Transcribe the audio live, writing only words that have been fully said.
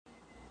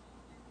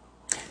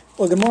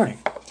Well, good morning.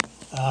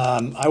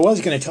 I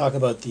was going to talk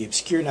about the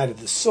obscure night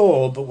of the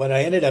soul, but what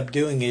I ended up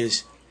doing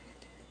is,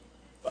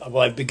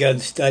 I've begun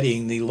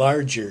studying the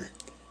larger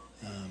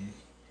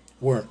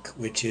work,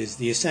 which is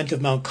the Ascent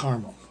of Mount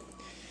Carmel.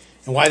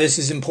 And why this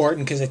is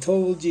important, because I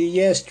told you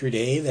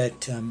yesterday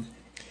that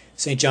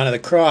St. John of the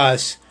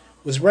Cross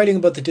was writing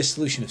about the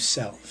dissolution of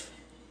self,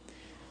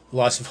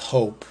 loss of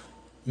hope,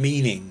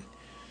 meaning,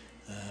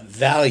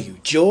 value,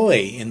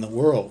 joy in the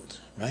world,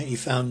 right? He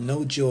found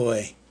no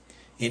joy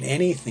in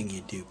anything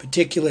you do,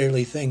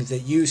 particularly things that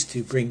used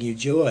to bring you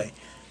joy.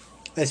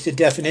 That's the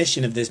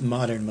definition of this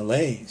modern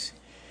malaise.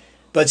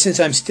 But since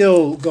I'm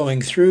still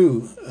going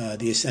through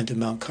the Ascent of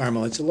Mount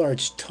Carmel, it's a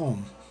large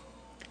tome.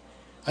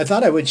 I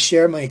thought I would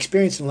share my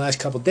experience in the last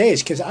couple of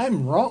days because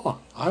I'm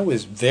wrong. I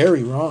was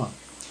very wrong.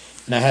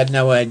 And I had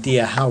no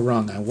idea how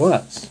wrong I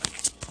was.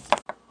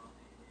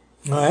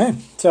 All right,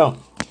 so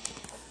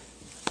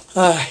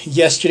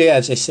yesterday,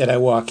 as I said, I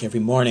walk every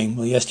morning.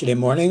 Well, yesterday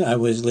morning I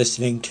was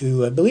listening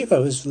to, I believe I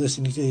was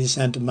listening to the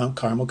Ascent of Mount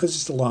Carmel because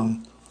it's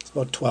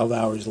about 12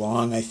 hours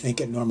long, I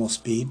think, at normal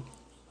speed.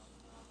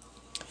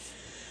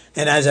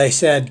 And as I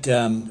said,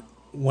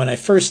 when I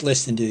first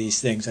listened to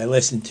these things, I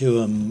listened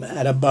to them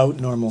at about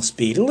normal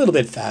speed, a little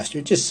bit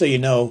faster, just so you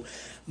know,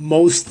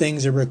 most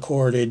things are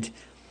recorded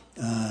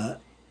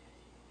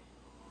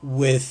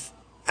with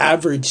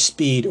average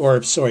speed,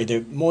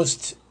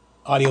 most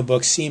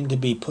audiobooks seem to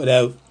be put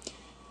out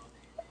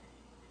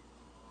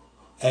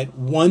at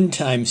 1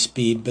 time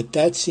speed, but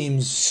that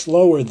seems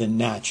slower than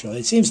natural.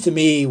 It seems to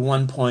me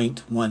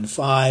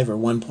 1.15 or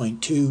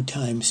 1.2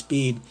 times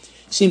speed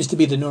seems to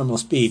be the normal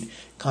speed,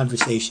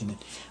 conversation and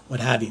what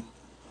have you.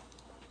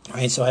 All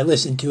right, so I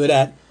listened to it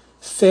at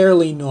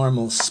fairly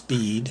normal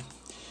speed.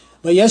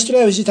 But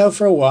yesterday I was just out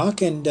for a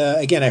walk, and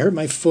again, I hurt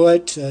my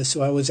foot,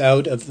 so I was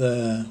out of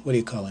the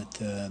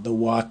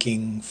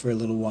walking for a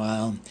little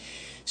while.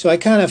 So I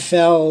kind of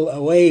fell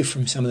away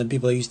from some of the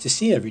people I used to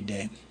see every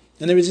day.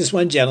 And there was this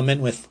one gentleman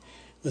with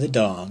a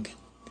dog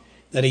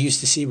that I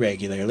used to see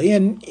regularly,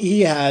 and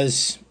he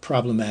has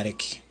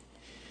problematic,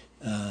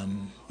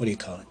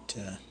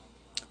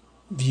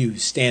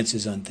 views,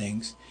 stances on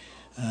things,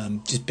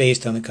 just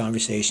based on the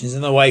conversations.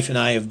 And the wife and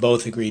I have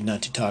both agreed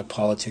not to talk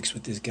politics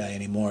with this guy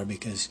anymore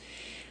because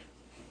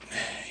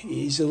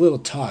he's a little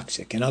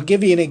toxic. And I'll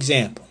give you an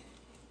example.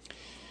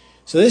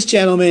 So this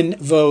gentleman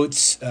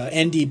votes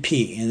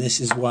NDP, and this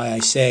is why I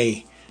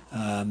say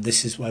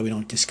this is why we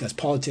don't discuss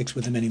politics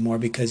with him anymore,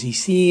 because he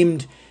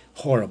seemed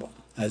horrible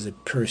as a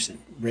person,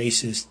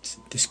 racist,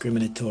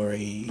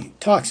 discriminatory,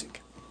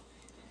 toxic.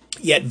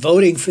 Yet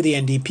voting for the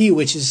NDP,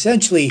 which is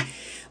essentially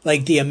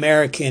like the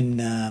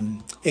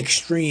American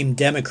extreme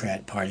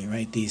Democrat Party,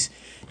 right? These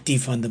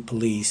defund the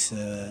police,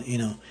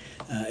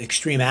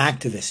 extreme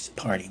activist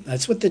party.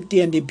 That's what the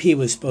NDP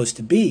was supposed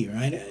to be,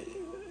 right?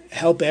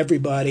 Help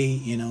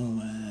everybody,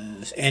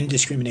 end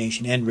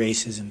discrimination, end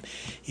racism,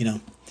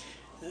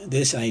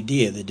 this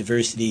idea, the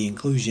diversity,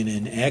 inclusion,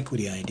 and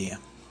equity idea.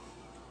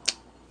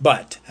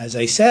 But, as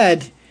I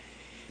said,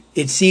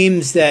 it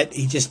seems that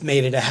he just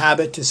made it a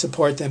habit to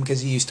support them because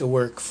he used to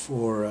work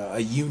for a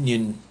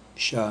union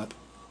shop.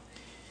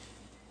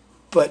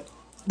 But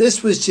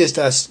this was just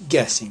us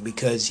guessing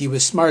because he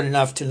was smart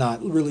enough to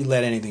not really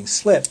let anything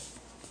slip.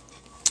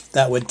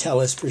 That would tell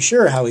us for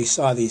sure how he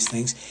saw these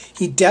things.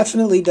 He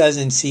definitely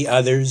doesn't see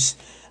others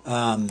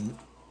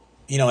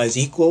as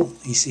equal.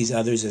 He sees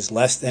others as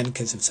less than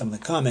because of some of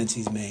the comments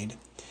he's made.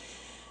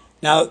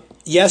 Now,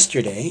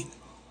 yesterday,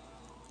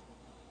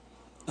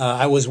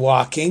 I was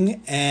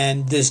walking,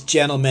 and this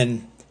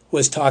gentleman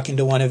was talking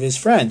to one of his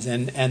friends,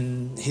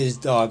 and his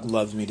dog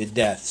loves me to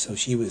death, so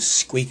she was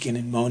squeaking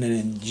and moaning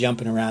and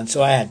jumping around,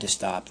 so I had to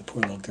stop, the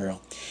poor little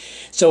girl.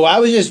 So I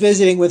was just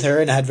visiting with her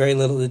and had very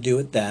little to do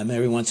with them.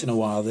 Every once in a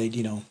while, they'd,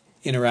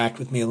 interact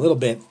with me a little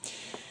bit.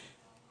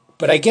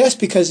 But I guess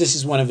because this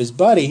is one of his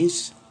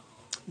buddies,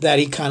 that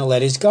he kind of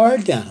let his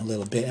guard down a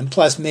little bit. And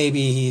plus,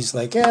 maybe he's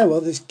like,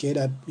 this kid,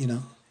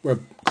 we're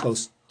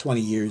close,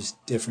 20 years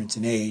difference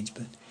in age,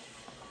 but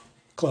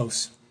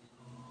close.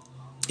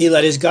 He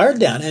let his guard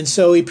down. And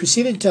so he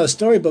proceeded to tell a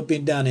story about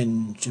being down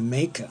in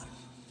Jamaica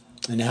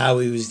and how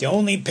he was the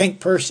only pink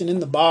person in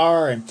the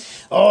bar. And,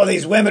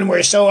 these women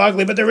were so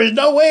ugly, but there was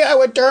no way I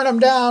would turn them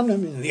down. I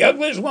mean, the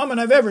ugliest woman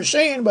I've ever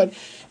seen, but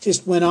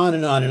just went on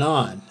and on and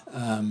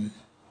on.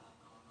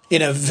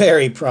 In a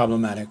very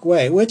problematic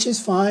way, which is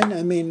fine.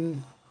 I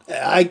mean,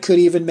 I could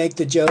even make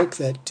the joke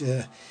that,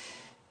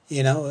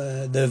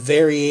 the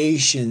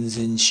variations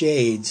and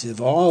shades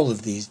of all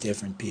of these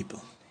different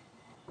people.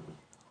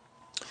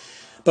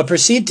 But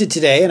proceed to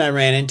today, and I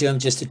ran into him,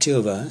 just the two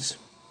of us.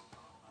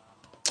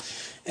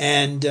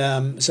 And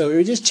so we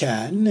were just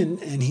chatting,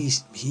 and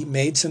he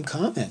made some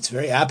comments,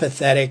 very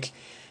apathetic,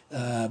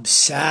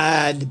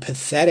 sad,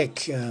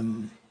 pathetic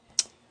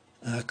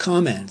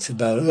comments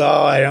about,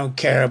 I don't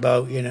care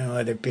about,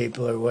 other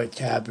people or what's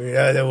happening.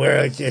 The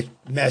world's just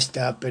messed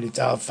up and it's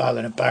all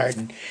falling apart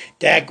and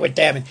Dak with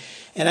them.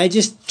 And I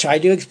just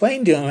tried to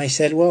explain to him. I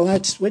said, well,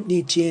 that's what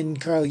Nietzsche and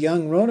Carl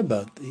Jung wrote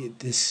about,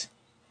 this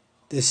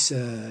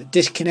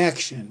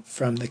disconnection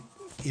from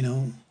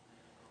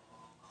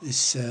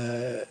this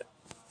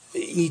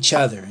each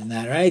other and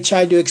that. Right? I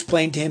tried to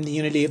explain to him the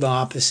unity of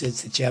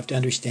opposites, that you have to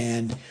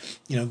understand,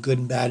 good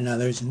and bad in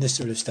others and this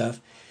sort of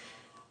stuff.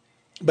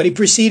 But he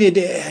proceeded,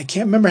 I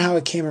can't remember how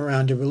it came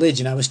around to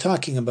religion. I was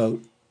talking about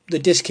the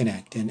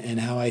disconnect and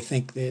how I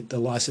think that the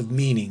loss of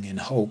meaning and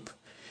hope.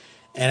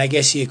 And I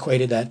guess he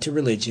equated that to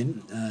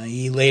religion.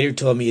 He later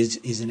told me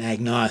he's an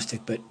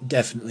agnostic, but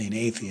definitely an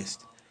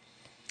atheist.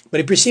 But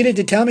he proceeded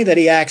to tell me that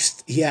he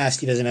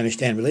doesn't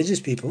understand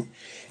religious people,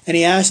 and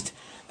he asked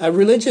a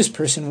religious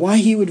person why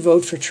he would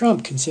vote for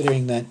Trump,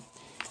 considering that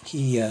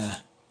he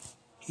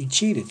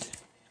cheated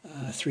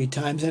 3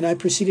 times. And I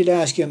proceeded to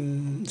ask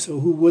him, so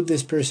who would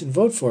this person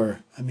vote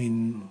for? I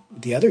mean,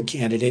 the other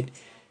candidate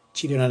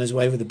cheated on his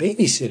wife with a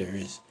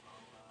babysitter,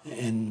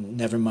 and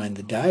never mind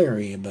the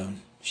diary about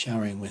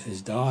showering with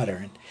his daughter.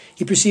 And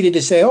he proceeded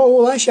to say, oh,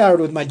 well, I showered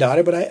with my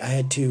daughter, but I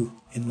had to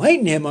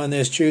enlighten him on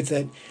this truth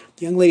that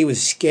the young lady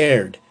was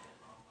scared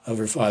of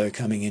her father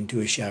coming into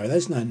a shower.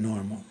 That's not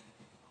normal,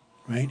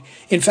 right?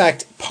 In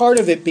fact, part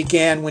of it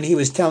began when he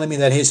was telling me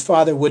that his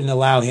father wouldn't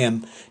allow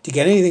him to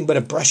get anything but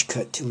a brush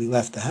cut till he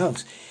left the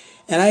house.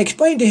 And I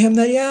explained to him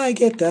that, yeah, I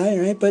get that,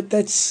 right? But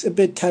that's a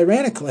bit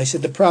tyrannical. I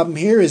said, the problem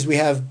here is we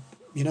have,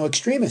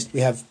 extremists.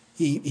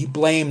 He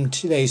blamed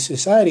today's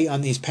society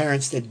on these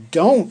parents that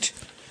don't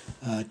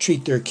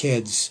treat their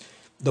kids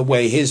the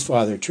way his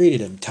father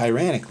treated them,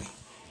 tyrannically.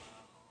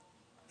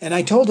 And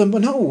I told him,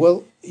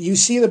 well, you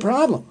see the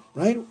problem,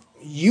 right?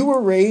 You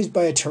were raised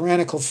by a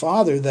tyrannical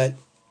father that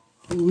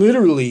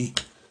literally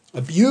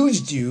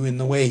abused you in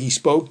the way he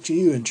spoke to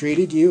you and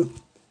treated you,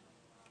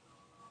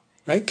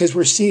 right? Because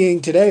we're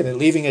seeing today that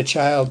leaving a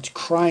child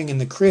crying in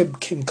the crib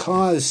can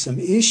cause some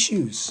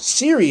issues,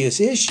 serious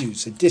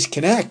issues, a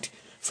disconnect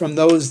from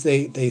those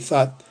they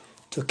thought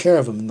took care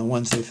of them and the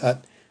ones they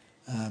thought,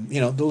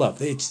 the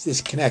love. It's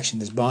this connection,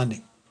 this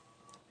bonding.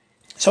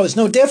 So it's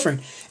no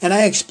different. And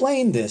I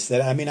explained this,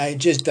 I had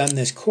just done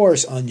this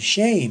course on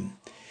shame.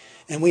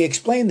 And we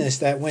explained this,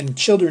 that when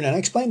children, and I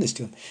explained this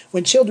to them,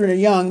 when children are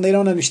young, they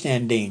don't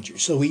understand danger.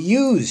 So we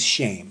use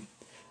shame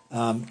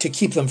to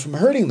keep them from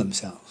hurting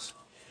themselves.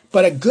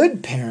 But a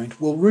good parent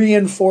will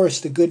reinforce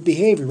the good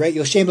behavior, right?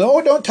 You'll shame them,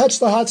 oh, don't touch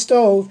the hot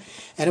stove.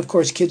 And of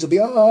course, kids will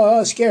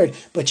be, scared.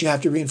 But you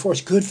have to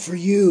reinforce, good for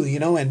you,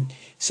 And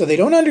so they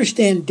don't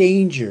understand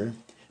danger,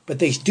 but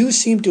they do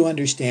seem to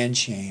understand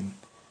shame.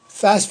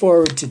 Fast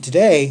forward to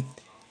today,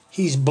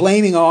 he's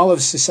blaming all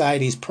of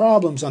society's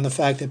problems on the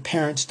fact that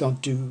parents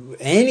don't do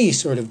any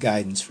sort of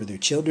guidance for their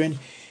children.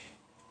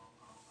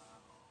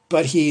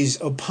 But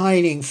he's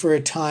opining for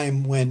a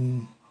time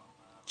when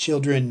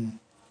children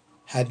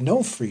had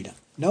no freedom,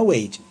 no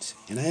agency.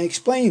 And I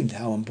explained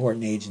how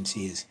important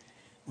agency is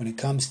when it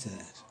comes to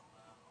this.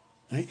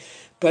 Right?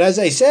 But as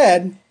I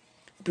said,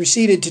 he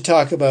proceeded to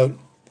talk about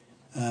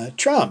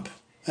Trump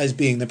as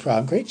being the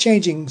problem. Great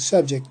changing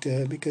subject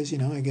because,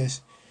 I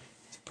guess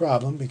it's a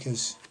problem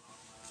because,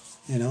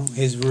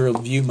 his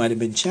worldview might have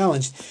been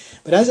challenged.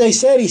 But as I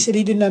said, he said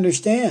he didn't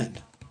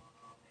understand.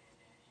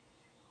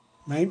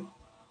 Right?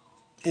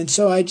 And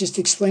so I just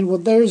explained, well,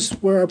 there's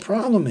where our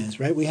problem is,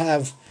 right? We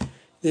have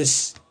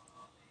this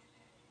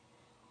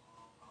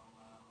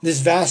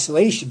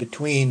vacillation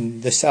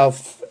between the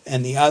self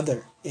and the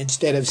other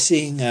instead of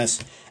seeing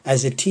us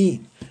as a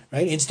team,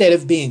 right? Instead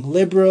of being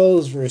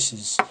liberals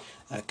versus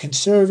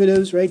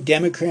conservatives, right?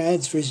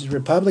 Democrats versus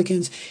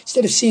Republicans,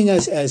 instead of seeing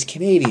us as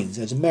Canadians,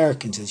 as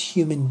Americans, as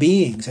human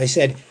beings. I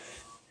said,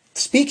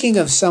 speaking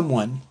of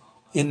someone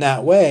in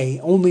that way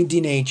only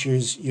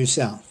denatures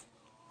yourself,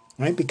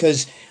 right?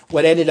 Because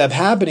what ended up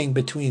happening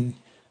between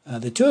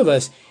the two of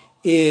us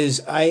is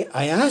I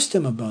asked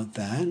him about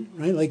that,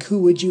 right? Like, who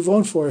would you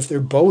vote for if they're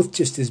both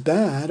just as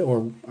bad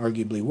or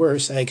arguably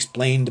worse? I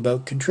explained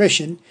about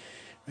contrition,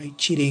 right?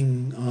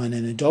 Cheating on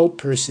an adult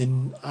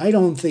person, I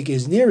don't think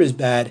is near as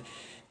bad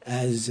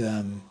as,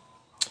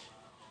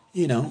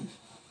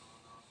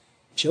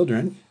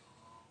 children.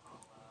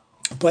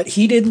 But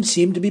he didn't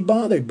seem to be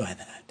bothered by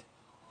that.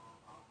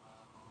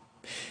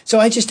 So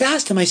I just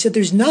asked him, I said,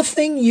 there's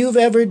nothing you've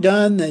ever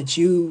done that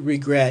you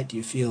regret,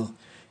 you feel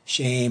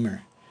shame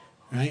or,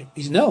 right?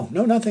 He said, no,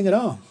 nothing at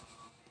all.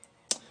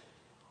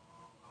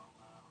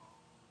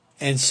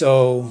 And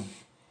so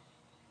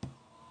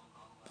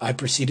I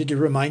proceeded to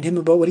remind him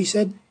about what he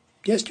said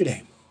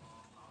yesterday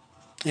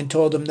and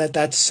told him that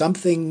that's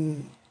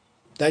something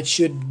that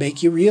should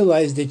make you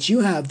realize that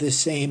you have this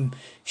same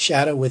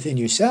shadow within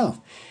yourself.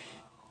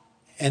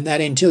 And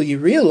that until you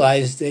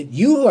realize that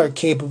you are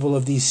capable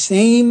of these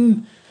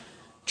same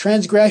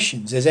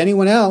transgressions as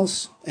anyone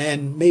else,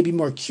 and maybe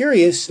more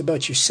curious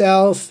about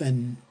yourself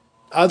and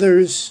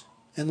others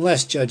and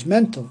less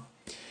judgmental,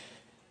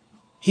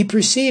 he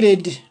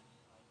proceeded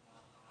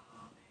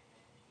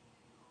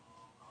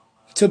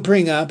to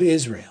bring up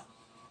Israel.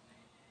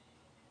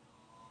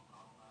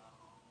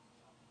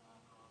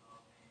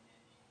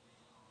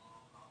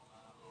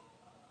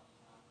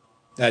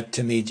 That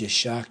to me just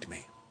shocked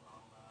me.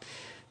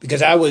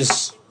 Because I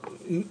was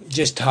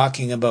just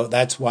talking about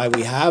that's why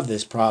we have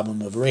this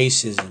problem of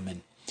racism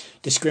and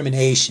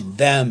discrimination,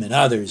 them and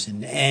others,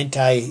 and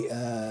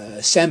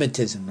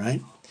anti-Semitism,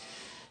 right?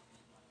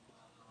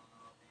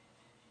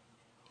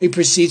 He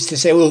proceeds to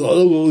say, well,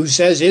 who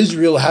says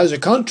Israel has a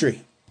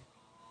country?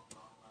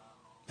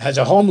 Has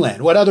a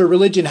homeland? What other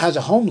religion has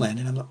a homeland?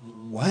 And I'm like,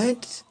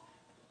 what?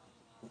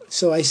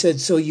 So I said,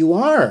 so you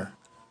are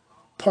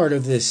part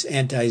of this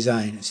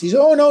anti-Zionist. He said,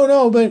 oh,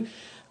 no,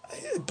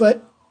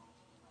 but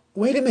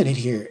wait a minute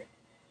here.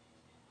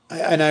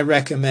 And I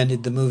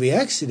recommended the movie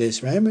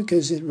Exodus, right?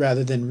 Because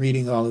rather than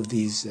reading all of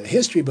these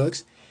history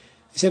books,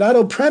 I said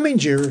Otto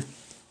Preminger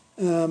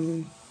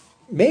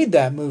made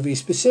that movie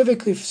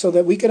specifically so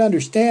that we could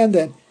understand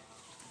that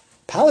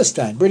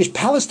Palestine, British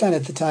Palestine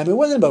at the time, it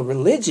wasn't about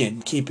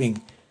religion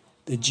keeping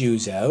the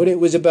Jews out. It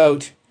was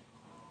about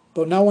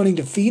not wanting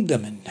to feed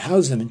them and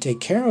house them and take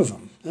care of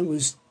them. That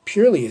was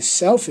purely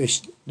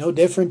selfish, no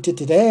different to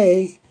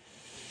today.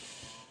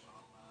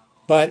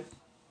 But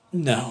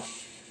no,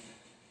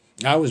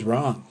 I was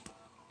wrong.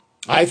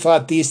 I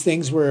thought these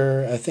things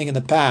were a thing in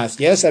the past.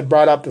 Yes, I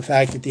brought up the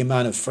fact that the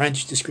amount of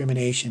French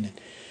discrimination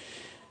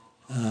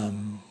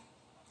and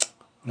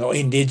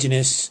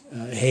indigenous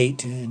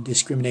hate and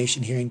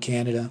discrimination here in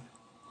Canada.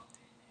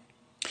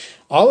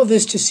 All of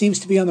this just seems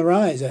to be on the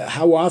rise.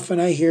 How often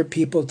I hear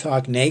people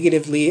talk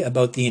negatively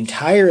about the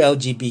entire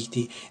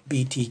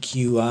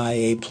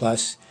LGBTQIA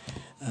plus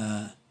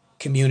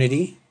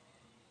community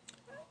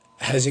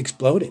has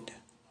exploded.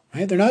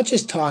 Right? They're not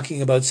just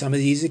talking about some of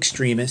these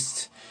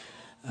extremists.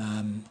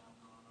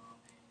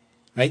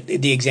 Right?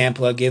 The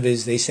example I'll give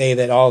is they say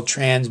that all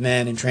trans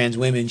men and trans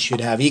women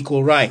should have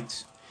equal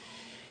rights.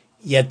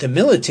 Yet the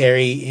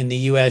military in the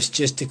U.S.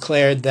 just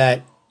declared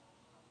that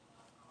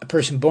a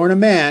person born a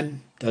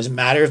man, doesn't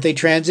matter if they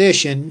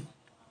transition,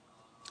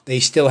 they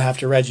still have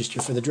to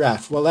register for the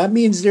draft. Well, that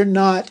means they're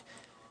not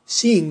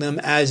seeing them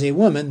as a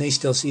woman. They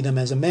still see them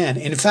as a man.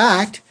 In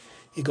fact,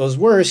 it goes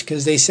worse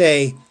because they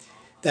say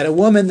that a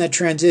woman that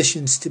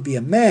transitions to be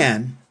a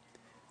man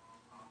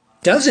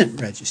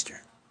doesn't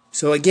register.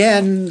 So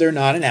again, they're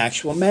not an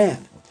actual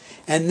man.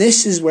 And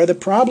this is where the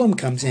problem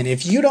comes in.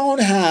 If you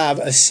don't have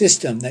a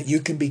system that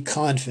you can be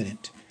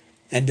confident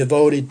and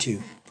devoted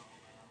to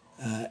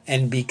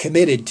and be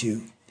committed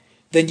to,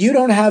 then you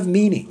don't have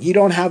meaning. You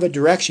don't have a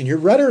direction. You're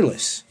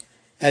rudderless,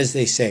 as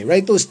they say,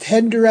 right? Those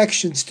 10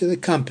 directions to the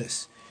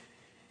compass.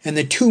 And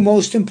the two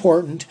most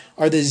important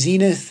are the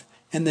zenith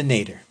and the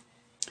nadir.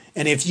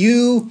 And if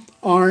you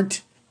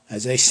aren't,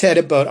 as I said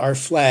about our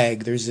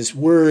flag, there's this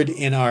word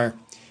in our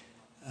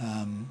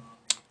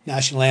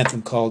national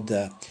anthem called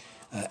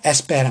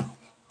espérance.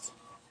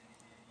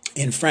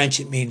 In French,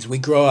 it means we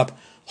grow up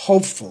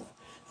hopeful.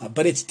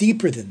 But it's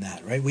deeper than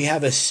that, right? We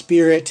have a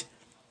spirit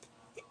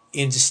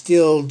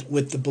instilled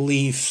with the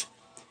belief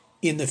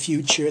in the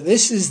future.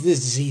 This is the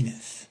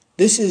zenith.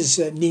 This is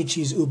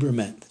Nietzsche's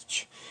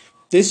Übermensch.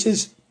 This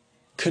is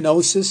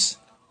kenosis.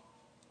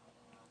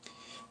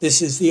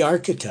 This is the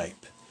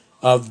archetype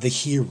of the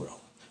hero,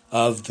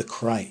 of the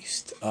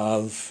Christ,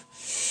 of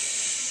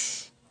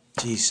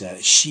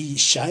Shiva.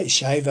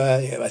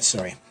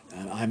 Sorry,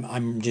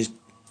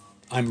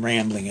 I'm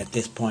rambling at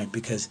this point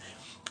because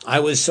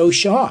I was so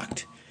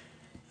shocked.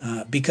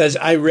 Because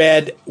I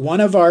read one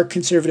of our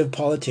conservative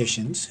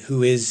politicians,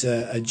 who is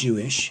a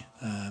Jewish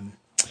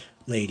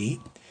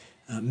lady,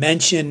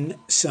 mention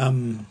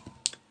some,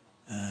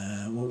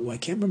 I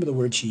can't remember the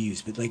word she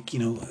used, but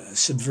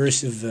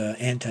subversive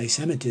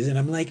anti-Semitism. And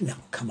I'm like, no,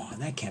 come on,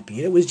 that can't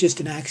be it. It was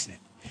just an accident.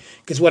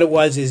 Because what it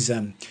was is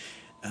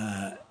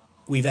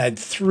we've had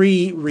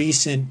 3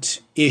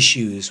 recent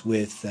issues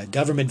with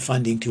government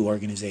funding to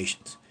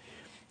organizations.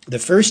 The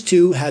first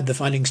 2 had the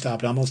funding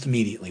stopped almost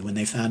immediately when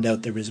they found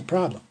out there was a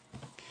problem.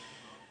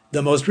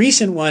 The most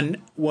recent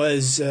one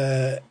was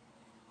the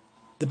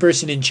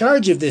person in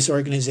charge of this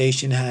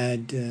organization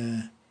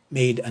had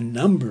made a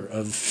number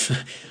of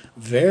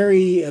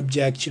very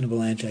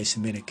objectionable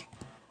anti-Semitic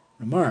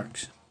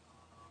remarks.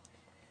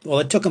 Well,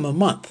 it took them a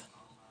month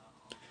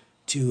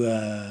to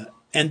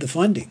end the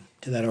funding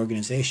to that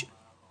organization.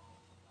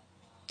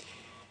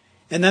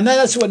 And then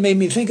that's what made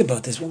me think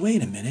about this. Well,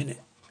 wait a minute.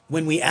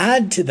 When we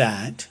add to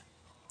that,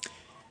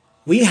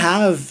 we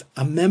have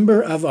a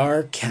member of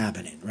our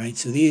cabinet, right?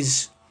 So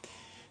this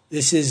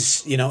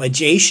is,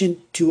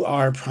 adjacent to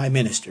our prime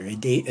minister,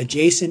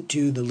 adjacent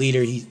to the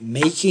leader. He's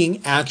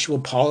making actual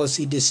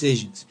policy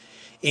decisions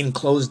in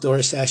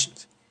closed-door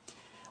sessions.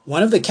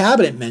 One of the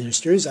cabinet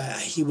ministers,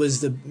 he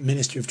was the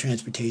Minister of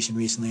Transportation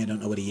recently. I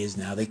don't know what he is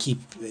now. They keep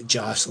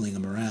jostling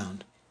him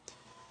around.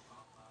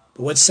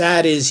 But what's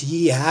sad is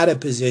he had a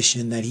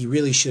position that he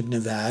really shouldn't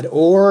have had,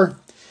 or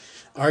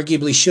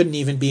arguably shouldn't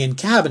even be in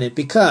cabinet,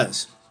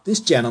 because this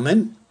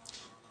gentleman,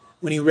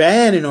 when he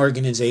ran an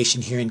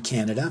organization here in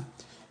Canada,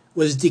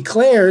 was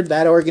declared,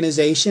 that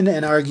organization,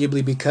 and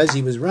arguably because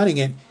he was running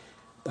it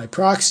by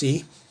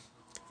proxy,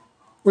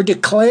 were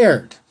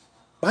declared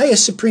by a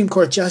Supreme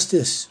Court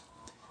justice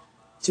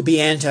to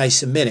be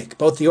anti-Semitic,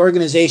 both the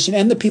organization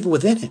and the people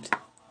within it,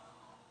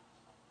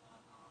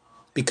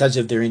 because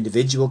of their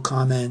individual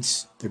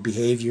comments, their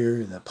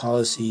behavior, the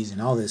policies,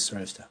 and all this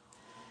sort of stuff.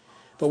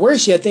 But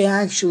worse yet, they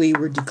actually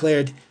were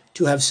declared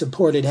to have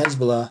supported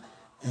Hezbollah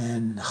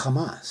and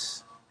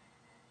Hamas.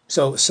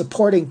 So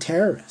supporting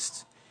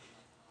terrorists.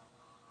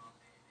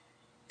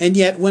 And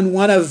yet when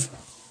one of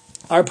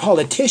our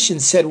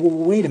politicians said, well,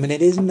 wait a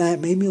minute, isn't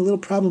that maybe a little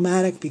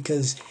problematic?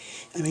 Because,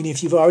 I mean,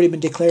 if you've already been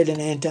declared an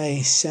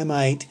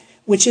anti-Semite,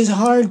 which is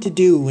hard to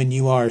do when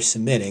you are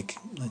Semitic,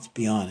 let's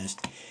be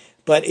honest.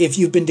 But if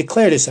you've been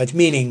declared as such,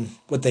 meaning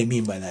what they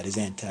mean by that is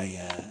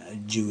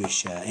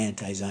anti-Jewish,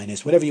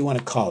 anti-Zionist, whatever you want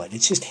to call it.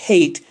 It's just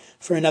hate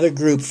for another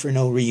group for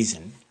no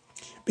reason.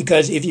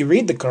 Because if you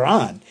read the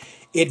Quran,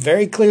 it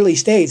very clearly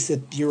states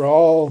that you're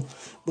all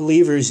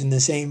believers in the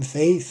same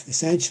faith,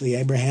 essentially,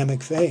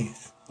 Abrahamic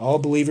faith. All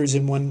believers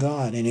in one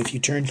God. And if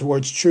you turn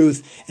towards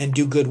truth and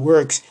do good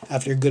works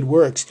after good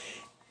works,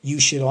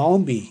 you should all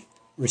be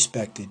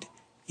respected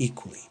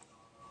equally.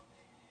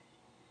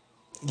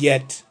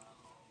 Yet,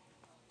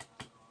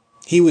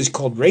 he was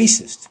called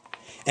racist.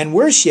 And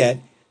worse yet,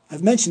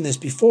 I've mentioned this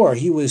before,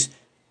 he was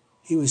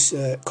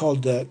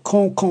called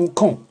con con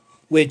con,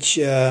 which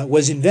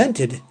was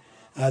invented.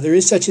 There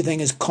is such a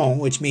thing as con,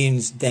 which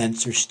means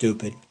dense or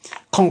stupid.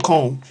 Con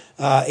con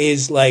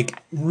is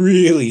like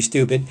really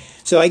stupid.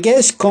 So I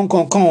guess con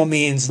con con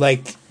means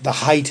like the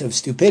height of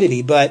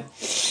stupidity. But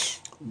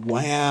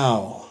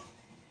wow,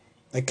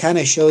 that kind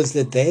of shows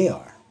that they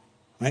are.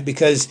 Right?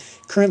 Because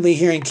currently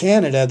here in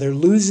Canada, they're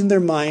losing their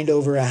mind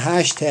over a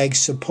hashtag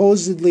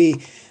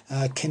supposedly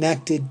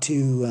connected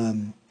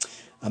to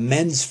a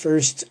Men's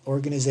First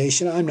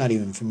organization. I'm not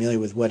even familiar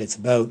with what it's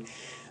about.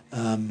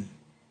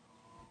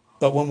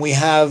 But when we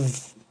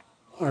have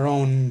our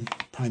own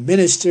Prime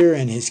Minister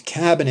and his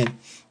cabinet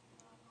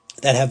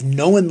that have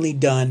knowingly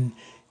done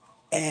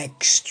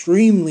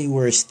extremely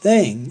worse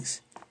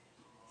things,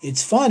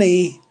 it's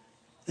funny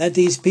that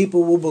these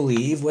people will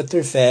believe what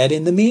they're fed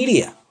in the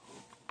media,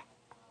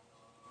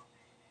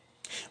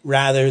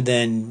 rather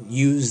than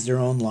use their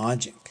own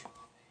logic.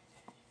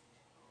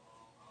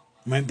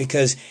 Right?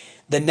 Because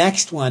the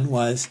next one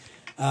was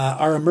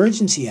our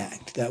Emergency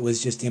Act that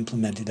was just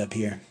implemented up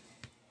here.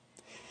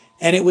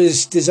 And it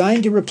was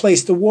designed to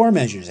replace the War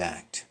Measures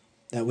Act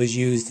that was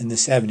used in the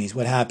 70s.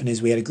 What happened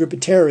is we had a group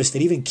of terrorists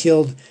that even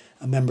killed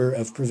a member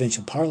of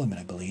provincial parliament,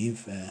 I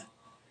believe.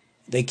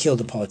 They killed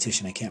a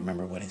politician. I can't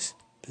remember what his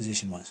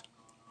position was.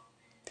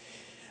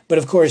 But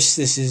of course,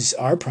 this is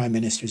our Prime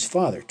Minister's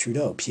father,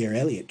 Trudeau, Pierre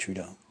Elliott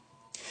Trudeau.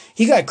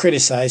 He got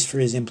criticized for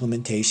his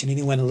implementation, and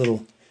he went a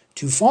little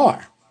too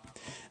far.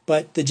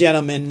 But the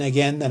gentleman,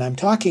 again, that I'm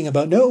talking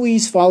about, no,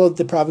 he's followed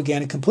the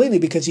propaganda completely,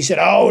 because he said,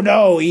 oh,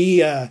 no,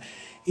 he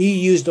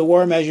used the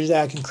War Measures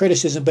Act in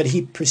criticism, but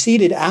he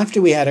proceeded,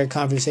 after we had our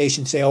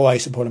conversation, to say, oh, I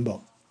support them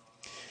both.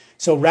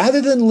 So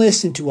rather than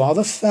listen to all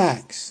the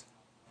facts,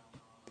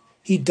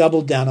 he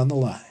doubled down on the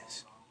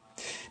lies.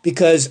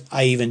 Because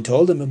I even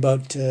told him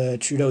about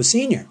Trudeau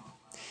Sr.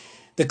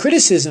 The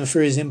criticism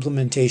for his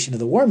implementation of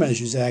the War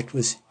Measures Act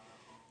was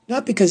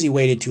not because he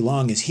waited too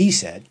long, as he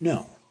said.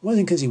 No, it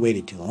wasn't because he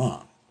waited too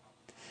long.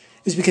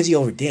 It was because he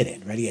overdid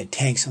it, right? He had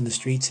tanks on the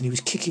streets and he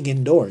was kicking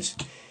indoors.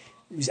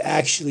 He was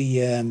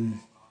actually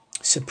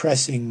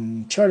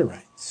suppressing charter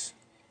rights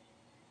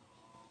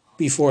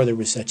before there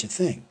was such a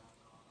thing.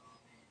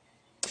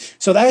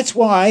 So that's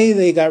why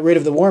they got rid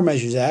of the War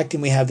Measures Act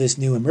and we have this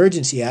new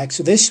Emergency Act,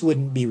 so this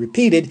wouldn't be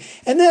repeated.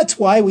 And that's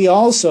why we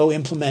also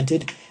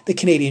implemented the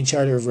Canadian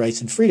Charter of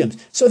Rights and Freedoms,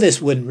 so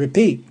this wouldn't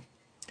repeat.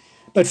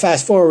 But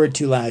fast forward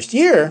to last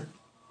year,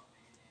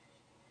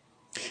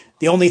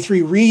 the only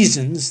three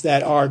reasons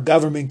that our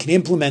government can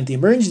implement the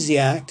Emergency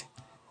Act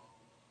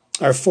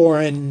are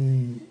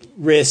foreign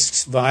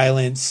risks,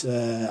 violence,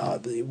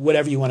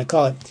 whatever you want to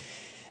call it.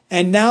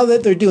 And now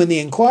that they're doing the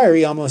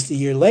inquiry almost a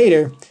year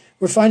later,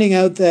 we're finding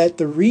out that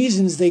the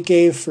reasons they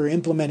gave for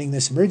implementing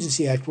this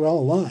Emergency Act were all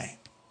a lie.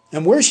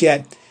 And worse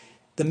yet,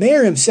 the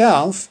mayor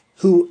himself,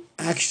 who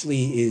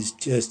actually is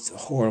just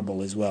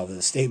horrible as well,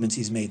 the statements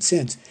he's made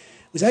since,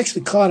 was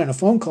actually caught on a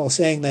phone call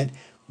saying that,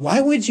 why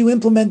would you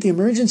implement the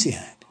Emergency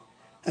Act?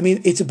 I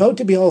mean, it's about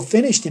to be all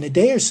finished in a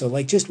day or so,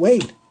 like just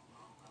wait.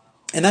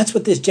 And that's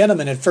what this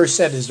gentleman at first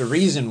said is the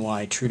reason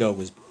why Trudeau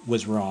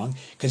was wrong,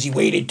 because he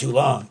waited too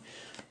long.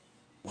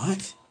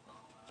 What?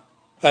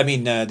 I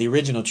mean, the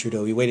original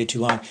Trudeau, he waited too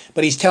long.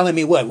 But he's telling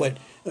me what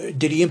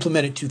did he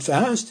implement it too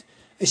fast?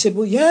 I said,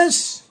 well,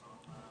 yes.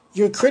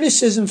 Your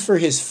criticism for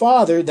his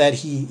father that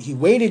he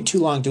waited too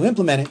long to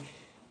implement it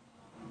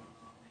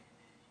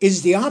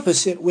is the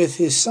opposite with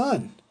his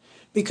son,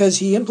 because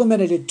he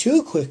implemented it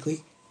too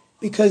quickly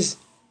because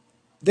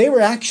they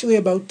were actually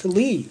about to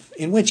leave,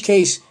 in which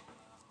case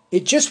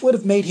it just would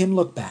have made him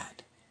look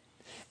bad.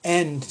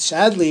 And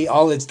sadly,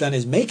 all it's done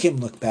is make him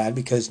look bad,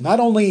 because not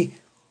only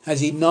has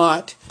he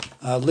not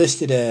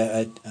listed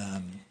a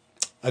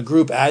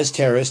group as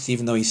terrorists,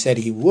 even though he said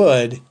he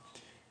would,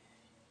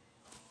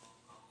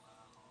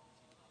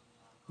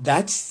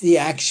 that's the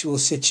actual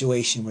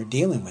situation we're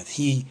dealing with.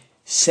 He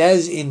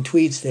says in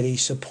tweets that he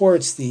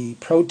supports the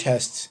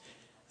protests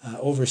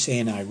over, say,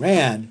 in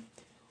Iran,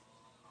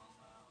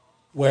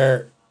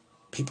 where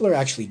people are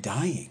actually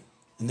dying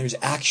and there's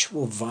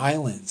actual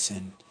violence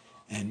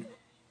and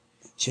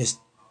just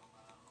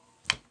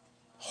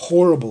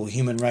horrible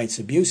human rights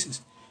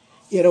abuses.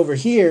 Yet over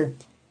here,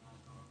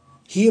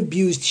 he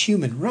abused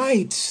human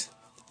rights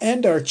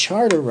and our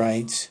charter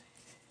rights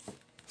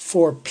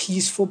for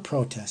peaceful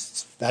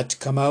protests. That's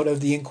come out of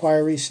the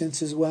inquiry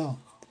since as well.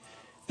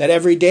 That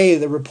every day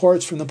the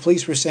reports from the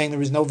police were saying there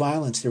was no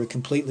violence. They were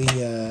completely,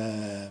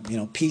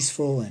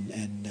 peaceful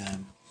and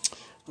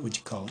what would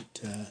you call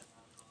it?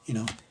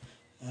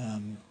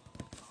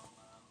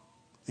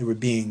 They were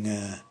being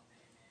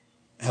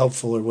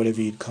helpful or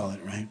whatever you'd call it,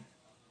 right?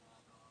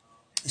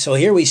 So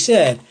here we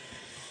said,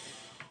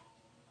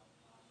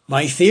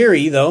 my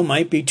theory, though,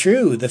 might be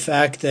true. The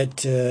fact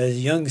that,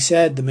 as Jung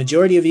said, the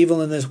majority of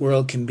evil in this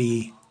world can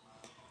be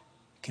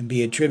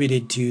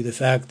attributed to the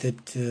fact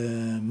that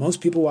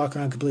most people walk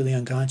around completely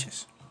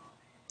unconscious.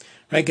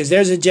 Right? Because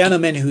there's a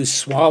gentleman who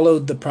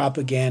swallowed the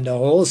propaganda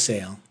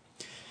wholesale,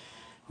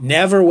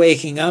 never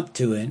waking up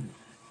to it.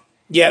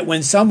 Yet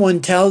when someone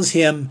tells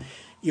him,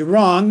 you're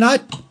wrong,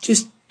 not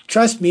just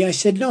trust me, I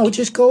said, no,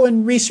 just go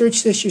and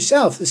research this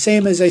yourself. The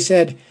same as I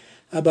said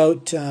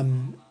about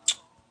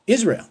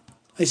Israel.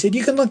 I said,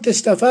 you can look this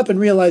stuff up and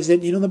realize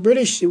that, the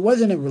British, it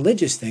wasn't a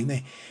religious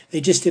thing.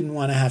 They just didn't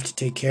want to have to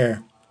take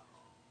care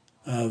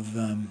of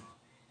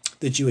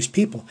the Jewish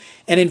people.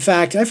 And in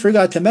fact, I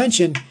forgot to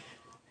mention,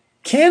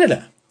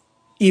 Canada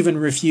even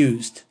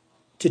refused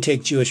to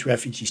take Jewish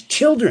refugees,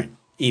 children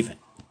even,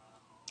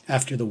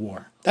 after the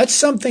war. That's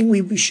something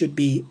we should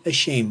be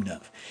ashamed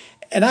of.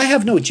 And I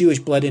have no Jewish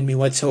blood in me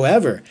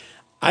whatsoever.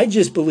 I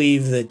just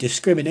believe that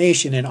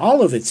discrimination in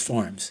all of its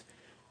forms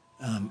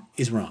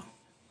is wrong.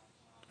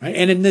 Right?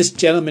 And then this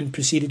gentleman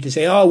proceeded to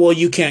say, oh, well,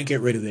 you can't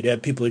get rid of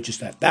it. People are just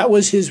that. That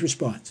was his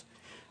response.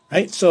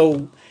 Right?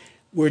 So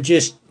we're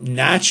just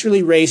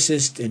naturally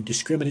racist and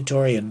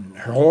discriminatory and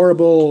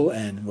horrible,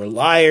 and we're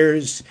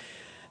liars,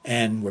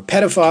 and we're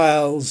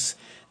pedophiles.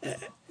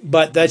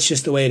 But that's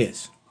just the way it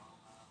is.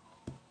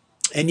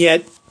 And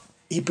yet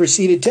he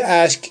proceeded to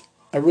ask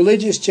a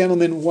religious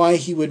gentleman why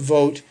he would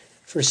vote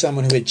for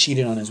someone who had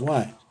cheated on his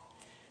wife.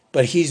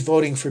 But he's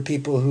voting for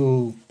people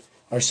who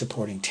are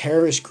supporting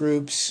terrorist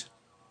groups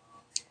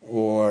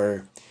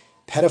or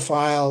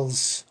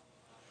pedophiles.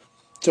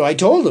 So I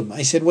told him,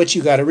 I said, what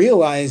you got to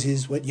realize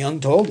is what Jung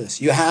told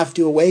us. You have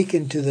to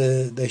awaken to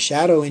the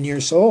shadow in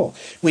your soul.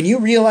 When you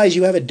realize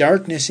you have a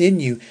darkness in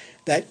you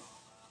that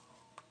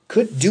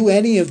could do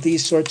any of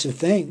these sorts of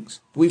things.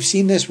 We've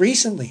seen this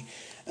recently.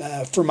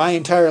 For my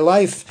entire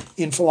life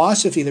in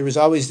philosophy, there was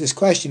always this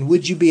question,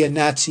 would you be a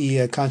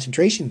Nazi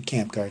concentration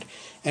camp guard?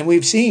 And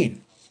we've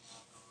seen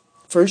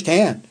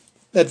firsthand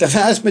that the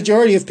vast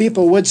majority of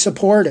people would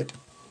support it,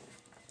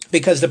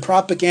 because the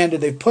propaganda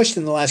they've pushed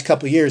in the last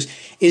couple of years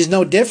is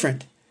no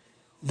different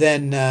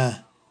than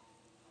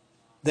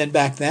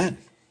back then.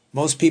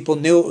 Most people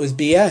knew it was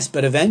BS,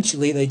 but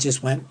eventually they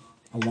just went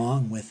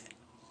along with it,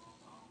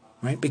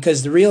 right?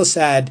 Because the real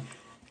sad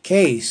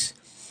case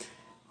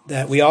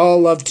that we all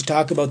love to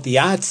talk about the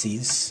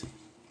Yazis,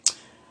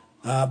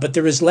 but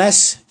there is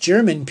less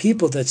German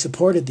people that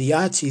supported the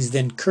Yazis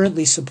than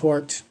currently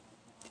support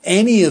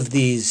any of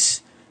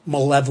these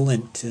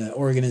malevolent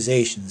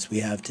organizations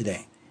we have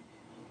today.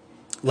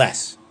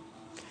 Less.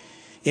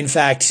 In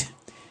fact,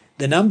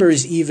 the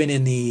numbers even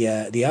in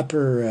the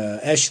upper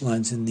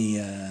echelons in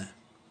the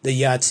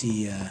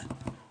Yazi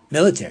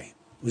military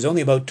was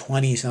only about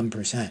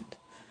 20-some%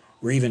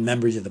 were even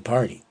members of the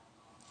party.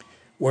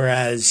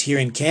 Whereas here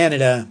in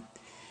Canada,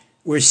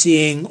 we're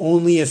seeing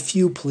only a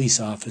few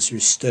police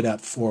officers stood up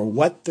for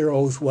what their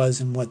oath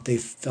was and what they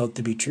felt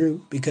to be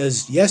true.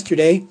 Because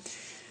yesterday,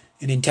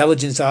 an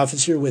intelligence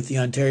officer with the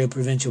Ontario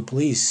Provincial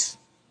Police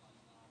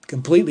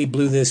completely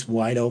blew this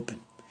wide open.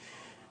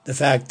 The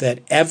fact that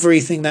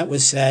everything that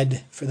was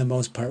said, for the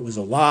most part, was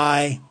a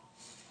lie,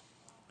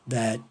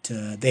 that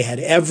they had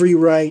every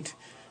right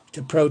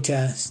to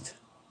protest,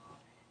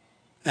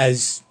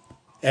 as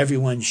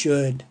everyone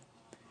should.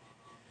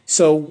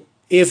 So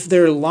if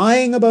they're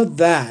lying about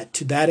that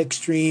to that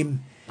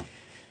extreme,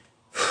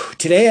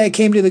 today I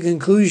came to the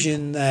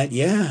conclusion that,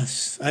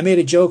 yes, I made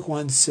a joke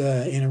once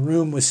in a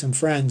room with some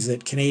friends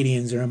that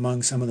Canadians are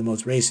among some of the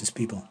most racist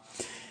people.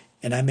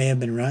 And I may have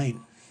been right.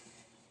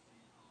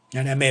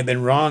 And I may have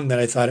been wrong that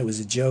I thought it was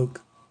a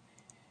joke.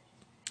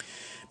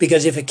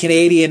 Because if a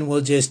Canadian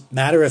will just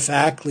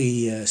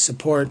matter-of-factly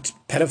support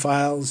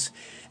pedophiles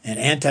and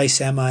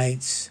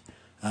anti-Semites,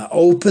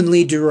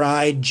 openly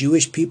deride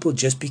Jewish people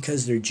just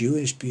because they're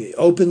Jewish,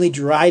 openly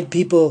deride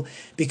people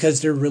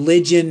because their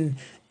religion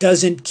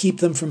doesn't keep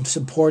them from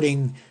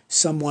supporting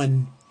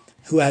someone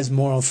who has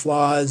moral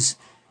flaws,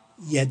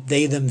 yet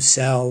they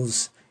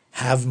themselves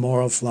have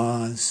moral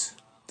flaws.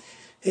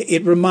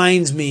 It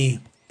reminds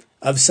me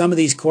of some of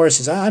these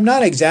courses. I'm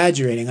not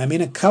exaggerating. I'm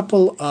in a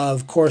couple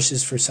of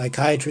courses for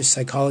psychiatrists,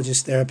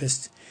 psychologists,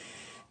 therapists.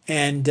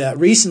 And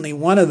recently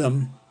one of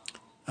them,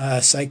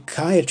 a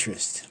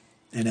psychiatrist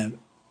and a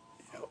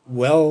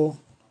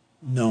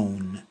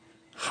well-known,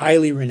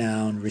 highly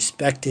renowned,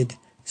 respected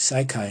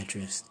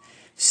psychiatrist,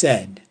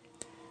 said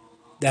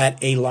that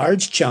a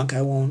large chunk,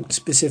 I won't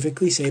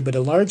specifically say, but a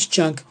large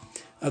chunk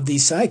of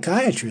these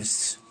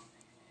psychiatrists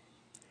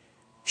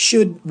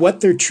should,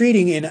 what they're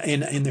treating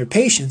in their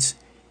patients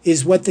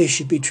is what they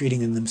should be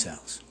treating in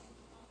themselves.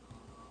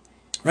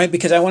 Right?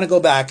 Because I want to go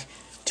back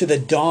to the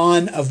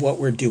dawn of what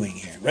we're doing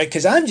here, right?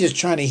 Because I'm just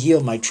trying to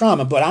heal my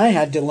trauma, but I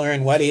had to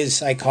learn what is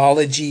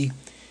psychology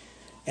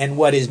and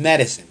what is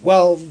medicine.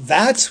 Well,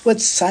 that's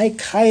what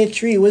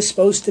psychiatry was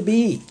supposed to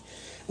be.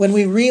 When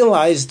we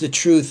realized the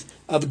truth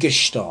of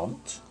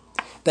Gestalt,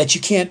 that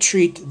you can't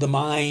treat the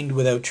mind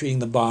without treating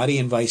the body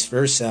and vice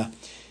versa,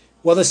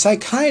 well, the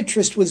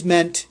psychiatrist was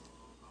meant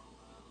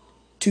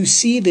to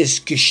see this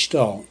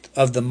Gestalt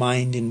of the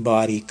mind and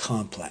body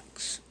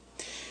complex.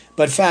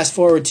 But fast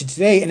forward to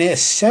today, in a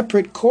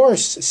separate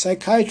course, a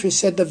psychiatrist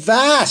said the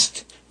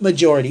vast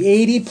majority,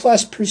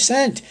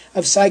 80+%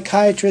 of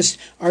psychiatrists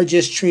are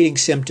just treating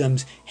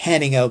symptoms,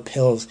 handing out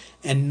pills,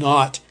 and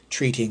not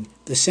treating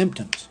the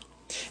symptoms.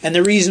 And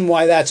the reason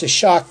why that's a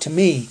shock to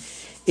me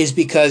is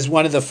because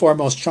one of the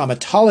foremost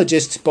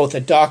traumatologists, both a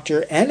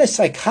doctor and a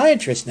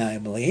psychiatrist now, I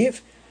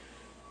believe,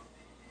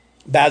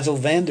 Basil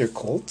van der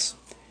Kolk,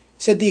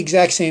 said the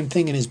exact same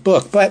thing in his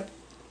book. But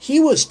he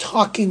was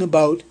talking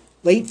about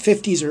late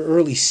 50s or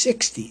early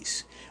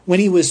 60s when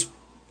he was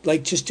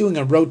like just doing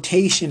a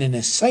rotation in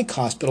a psych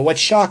hospital. What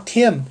shocked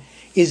him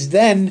is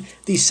then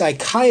these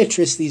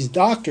psychiatrists, these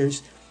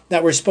doctors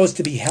that were supposed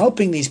to be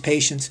helping these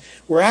patients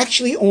were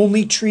actually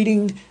only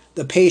treating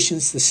the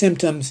patients, the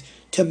symptoms,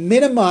 to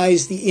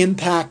minimize the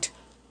impact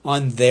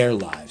on their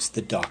lives,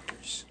 the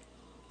doctors.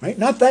 Right?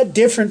 Not that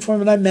different from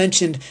what I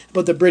mentioned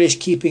about the British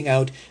keeping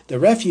out the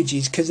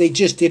refugees because they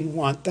just didn't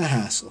want the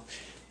hassle.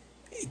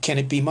 Can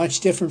it be much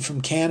different from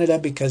Canada?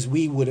 Because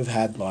we would have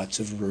had lots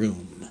of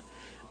room.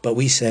 But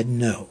we said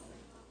no.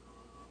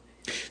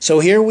 So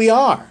here we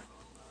are.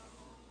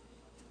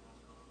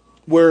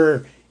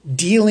 We're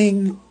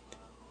dealing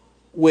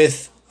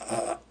with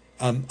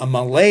a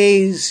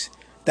malaise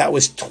that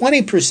was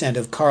 20%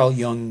 of Carl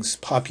Jung's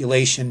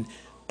population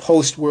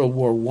post-World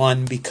War I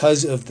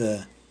because of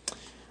the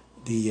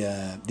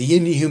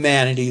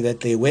inhumanity that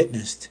they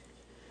witnessed.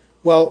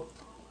 Well,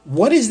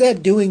 what is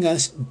that doing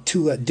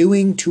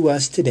to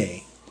us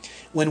today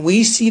when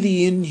we see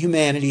the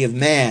inhumanity of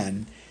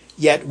man,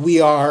 yet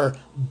we are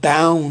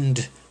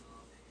bound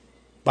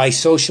by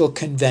social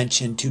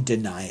convention to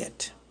deny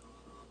it?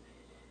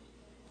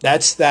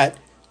 That's that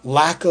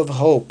lack of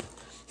hope.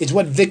 It's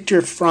what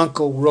Viktor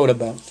Frankl wrote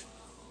about.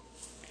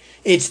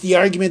 It's the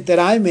argument that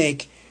I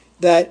make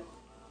that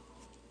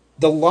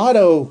the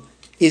lotto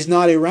is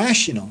not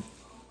irrational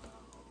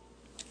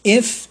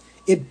if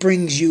it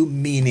brings you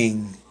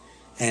meaning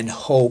and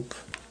hope,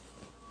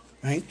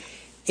 right?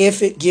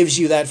 If it gives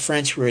you that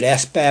French word,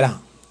 espérance,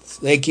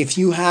 like if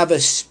you have a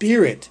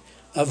spirit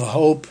of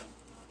hope,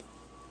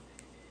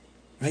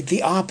 right?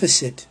 The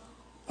opposite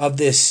of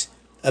this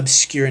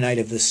obscure night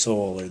of the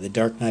soul or the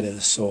dark night of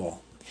the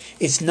soul.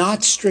 It's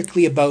not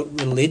strictly about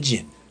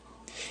religion.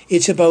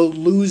 It's about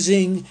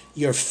losing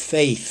your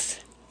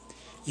faith.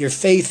 Your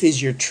faith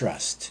is your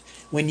trust.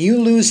 When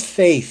you lose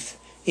faith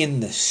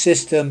in the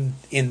system,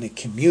 in the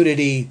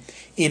community,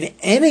 in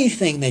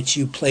anything that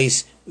you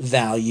place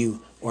value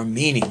or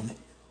meaning,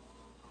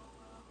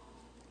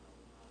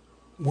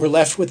 we're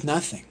left with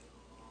nothing.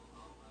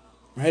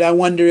 Right? I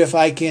wonder if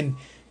I can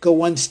go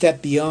one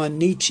step beyond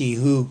Nietzsche,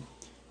 who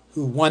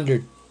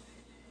wondered,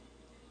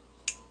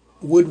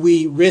 would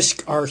we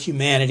risk our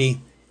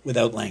humanity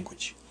without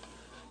language?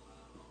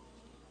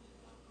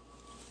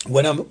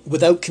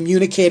 Without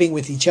communicating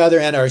with each other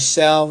and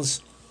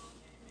ourselves,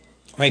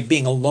 right?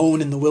 Being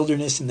alone in the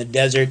wilderness, in the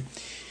desert,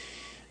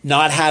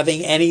 not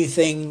having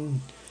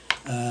anything.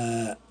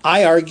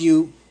 I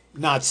argue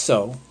not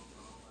so.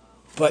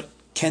 But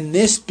can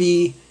this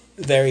be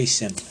very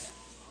similar?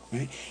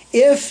 Right?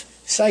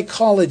 If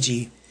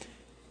psychology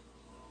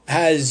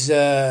has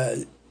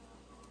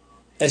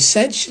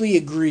essentially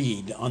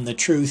agreed on the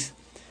truth,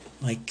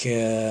 like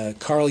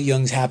Carl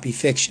Jung's Happy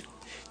Fiction,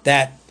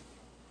 that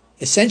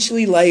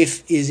essentially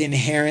life is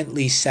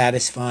inherently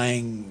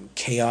satisfying,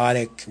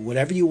 chaotic,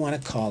 whatever you want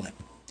to call it.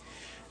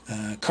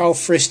 Carl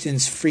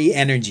Friston's free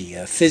energy,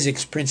 a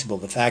physics principle,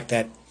 the fact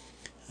that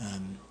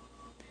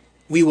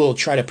we will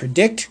try to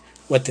predict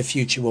what the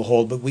future will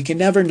hold, but we can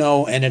never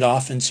know, and it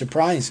often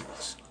surprises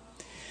us.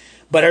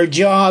 But our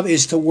job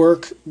is to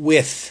work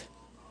with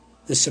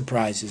the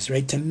surprises,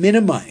 right? To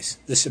minimize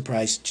the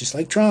surprise, just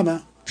like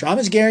trauma.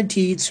 Trauma is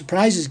guaranteed,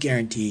 surprise is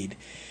guaranteed,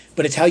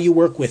 but it's how you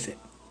work with it.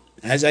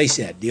 As I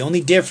said, the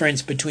only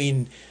difference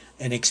between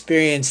an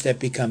experience that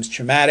becomes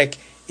traumatic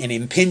and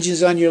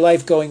impinges on your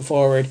life going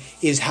forward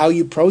is how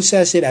you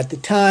process it at the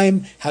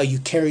time, how you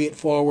carry it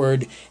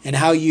forward, and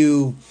how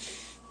you,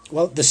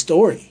 the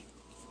story,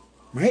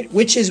 right?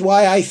 Which is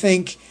why I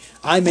think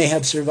I may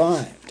have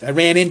survived. I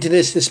ran into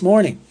this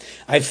morning.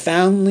 I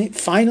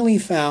finally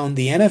found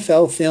the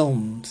NFL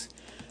films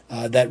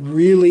that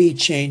really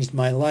changed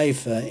my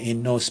life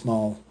in no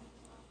small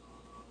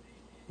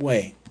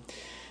way.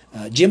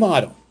 Jim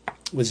Otto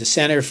was a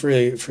center for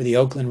the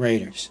Oakland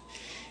Raiders.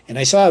 And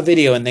I saw a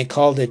video and they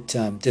called it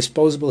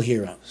Disposable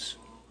Heroes.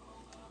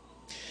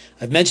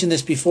 I've mentioned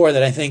this before,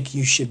 that I think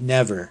you should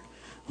never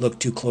look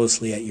too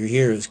closely at your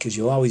heroes because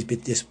you'll always be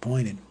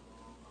disappointed.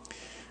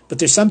 But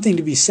there's something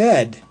to be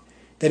said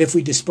that if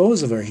we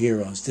dispose of our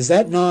heroes, does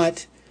that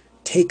not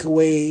take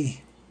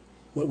away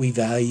what we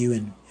value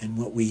and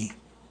what we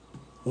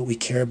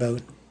care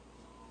about?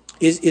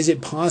 Is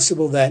it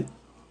possible that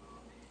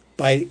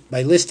by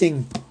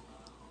listing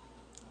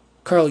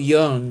Carl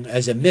Jung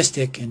as a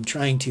mystic and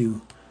trying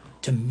to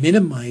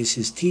minimize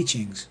his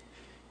teachings,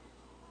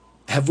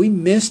 have we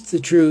missed the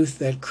truth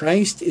that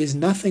Christ is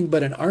nothing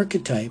but an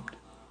archetype?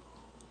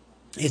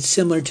 It's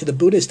similar to the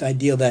Buddhist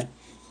ideal that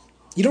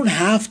you don't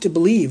have to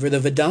believe, or the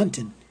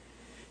Vedantin.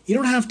 You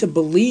don't have to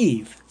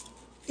believe.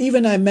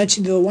 Even I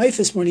mentioned to the wife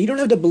this morning, you don't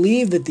have to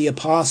believe that the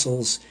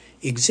apostles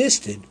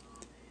existed.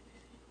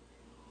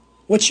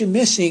 What you're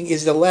missing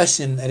is the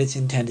lesson that it's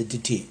intended to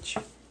teach.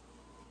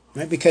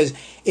 Right? Because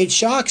it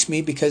shocks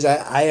me because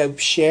I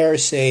share,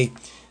 say,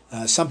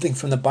 something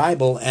from the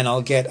Bible and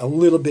I'll get a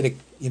little bit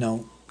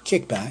of,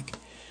 kickback.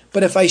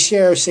 But if I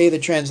share, say, the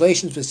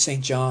translations with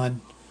St. John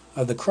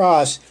of the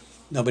Cross,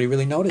 nobody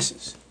really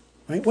notices.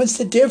 Right? What's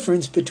the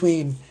difference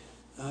between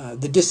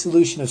the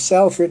Dissolution of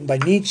Self written by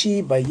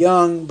Nietzsche, by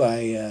Jung,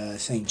 by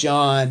St.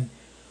 John,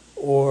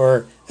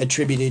 or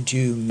attributed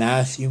to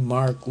Matthew,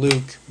 Mark,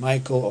 Luke,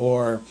 Michael,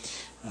 or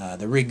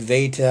the Rig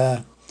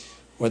Veda,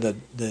 or the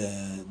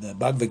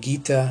Bhagavad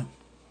Gita?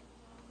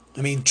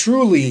 I mean,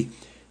 truly,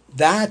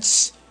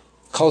 that's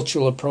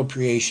cultural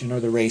appropriation or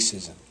the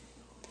racism.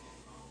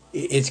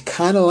 It's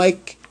kind of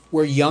like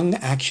where Jung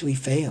actually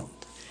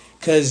failed.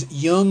 Because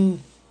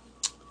Jung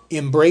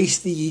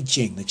embraced the I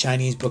Ching, the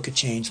Chinese Book of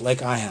Change,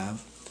 like I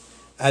have,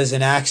 as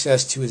an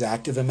access to his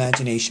active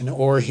imagination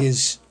or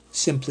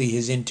simply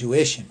his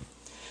intuition.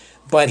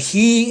 But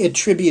he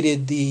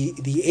attributed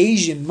the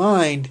Asian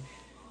mind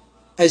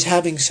as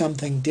having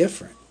something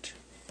different.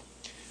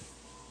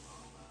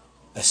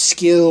 A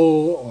skill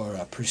or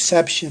a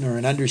perception or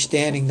an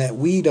understanding that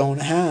we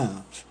don't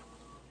have.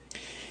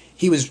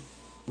 He was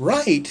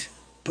right,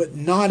 but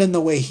not in the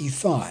way he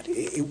thought.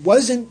 It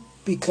wasn't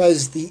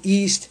because the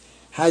East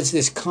has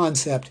this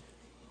concept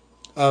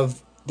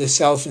of the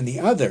self and the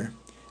other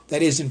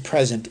that isn't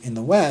present in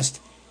the West.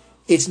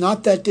 It's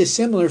not that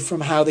dissimilar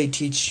from how they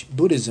teach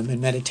Buddhism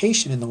and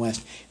meditation in the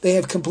West. They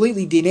have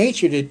completely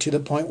denatured it to the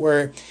point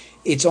where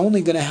it's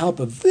only going to help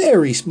a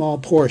very small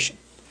portion.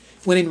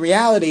 When in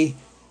reality,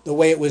 the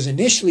way it was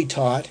initially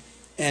taught,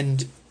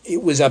 and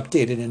it was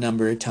updated a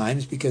number of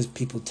times because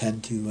people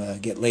tend to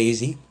get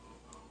lazy.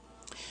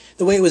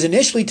 The way it was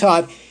initially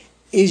taught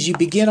is you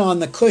begin on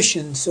the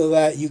cushion so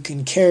that you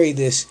can carry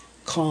this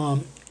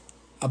calm,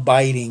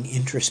 abiding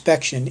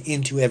introspection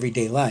into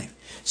everyday life,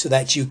 so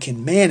that you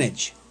can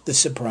manage the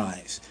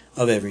surprise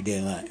of everyday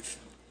life.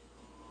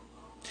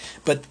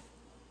 But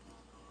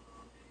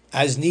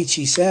as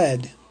Nietzsche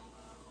said,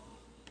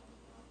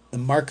 the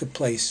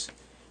marketplace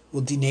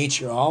will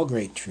denature all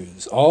great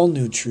truths, all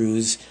new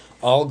truths,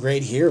 all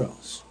great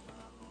heroes.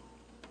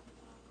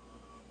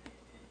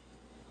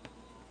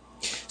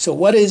 So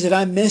what is it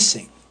I'm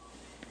missing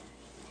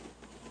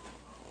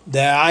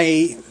that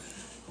I'm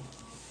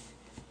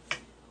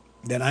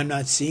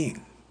not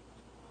seeing?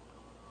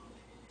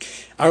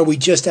 Are we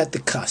just at the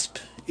cusp?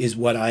 Is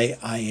what I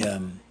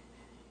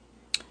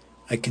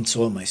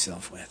console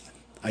myself with.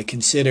 I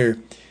consider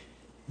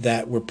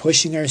that we're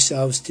pushing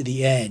ourselves to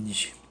the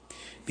edge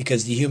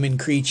because the human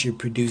creature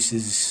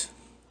produces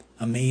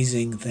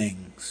amazing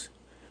things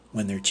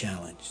when they're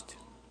challenged.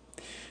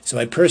 So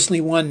I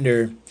personally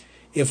wonder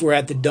if we're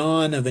at the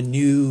dawn of a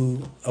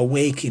new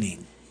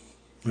awakening,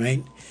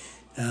 right?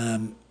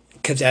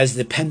 Because as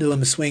the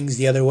pendulum swings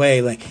the other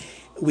way, like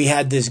we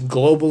had this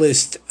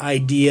globalist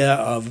idea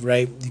of,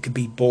 right, it could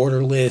be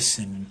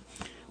borderless,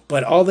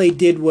 but all they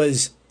did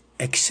was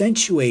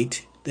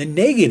accentuate the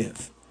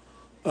negative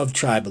of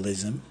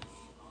tribalism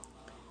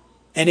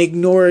and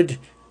ignored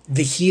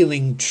the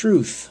healing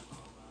truth.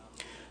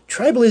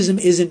 Tribalism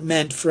isn't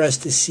meant for us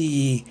to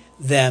see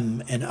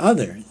them and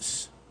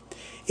others.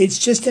 It's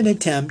just an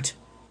attempt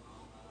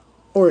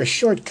or a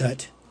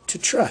shortcut to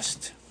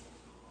trust.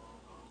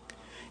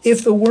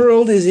 If the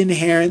world is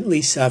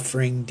inherently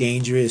suffering,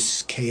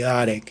 dangerous,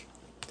 chaotic,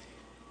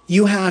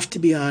 you have to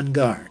be on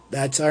guard.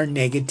 That's our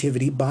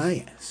negativity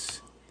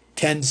bias.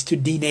 Tends to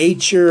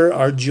denature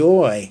our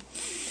joy.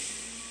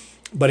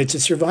 But it's a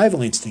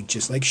survival instinct,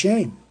 just like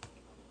shame.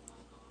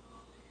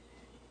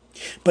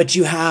 But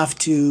you have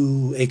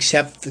to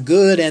accept the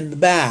good and the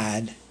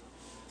bad.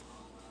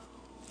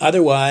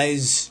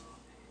 Otherwise,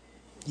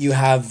 you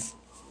have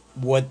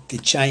what the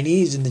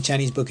Chinese in the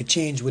Chinese Book of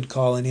Change would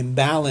call an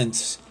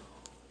imbalance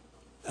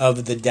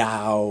of the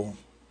Tao.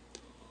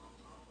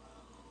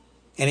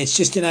 And it's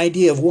just an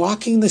idea of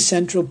walking the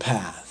central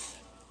path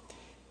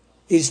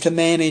is to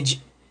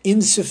manage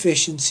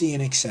insufficiency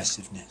and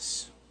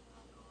excessiveness.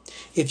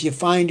 If you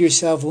find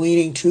yourself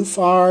leaning too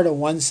far to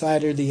one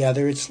side or the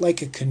other, it's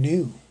like a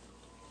canoe,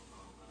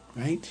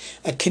 right?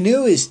 A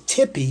canoe is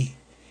tippy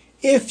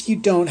if you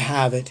don't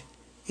have it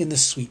in the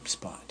sweet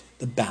spot,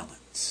 the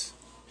balance.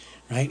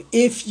 right?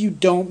 If you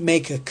don't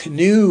make a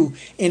canoe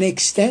an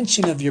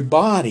extension of your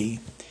body,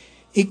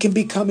 it can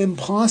become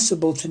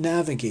impossible to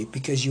navigate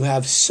because you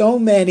have so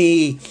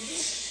many,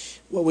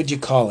 what would you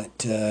call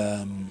it,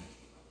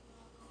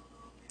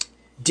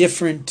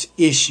 different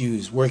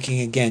issues working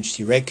against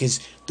you, right? Because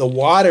the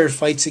water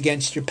fights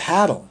against your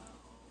paddle,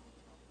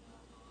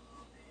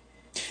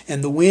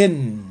 and the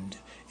wind,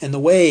 and the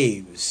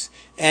waves,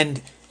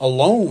 and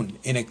alone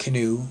in a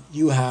canoe,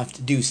 you have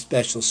to do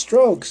special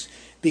strokes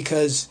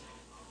because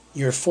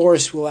your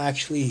force will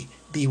actually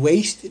be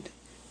wasted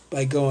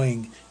by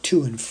going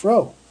to and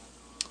fro.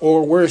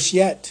 Or worse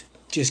yet,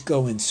 just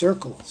go in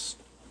circles.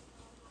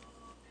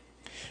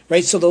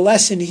 Right? So the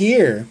lesson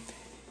here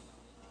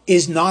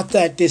is not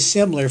that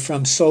dissimilar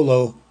from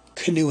solo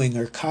canoeing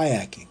or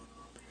kayaking.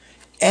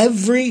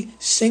 Every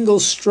single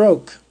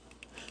stroke,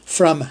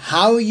 from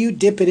how you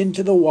dip it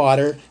into the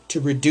water to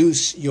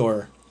reduce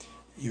your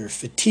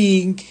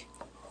fatigue,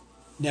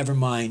 never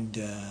mind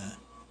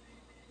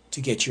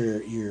to get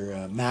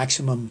your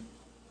maximum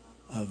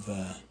of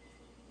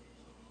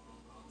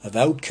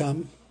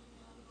outcome,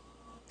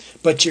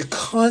 but you're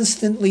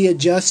constantly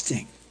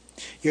adjusting.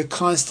 You're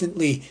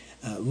constantly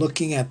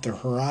looking at the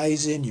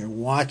horizon. You're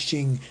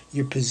watching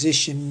your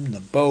position, the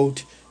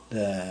boat,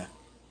 the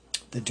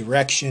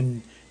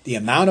direction, the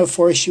amount of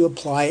force you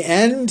apply,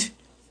 and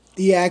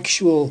the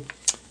actual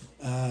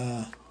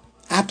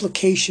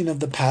application of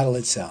the paddle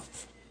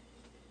itself.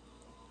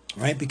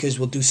 Right? Because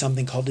we'll do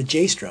something called a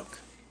J-stroke.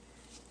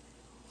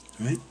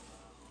 Right?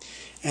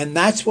 And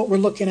that's what we're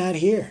looking at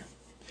here.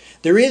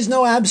 There is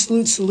no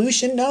absolute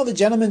solution. No, the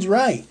gentleman's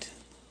right.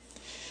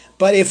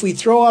 But if we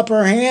throw up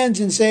our hands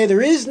and say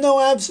there is no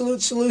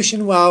absolute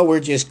solution, well,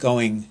 we're just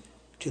going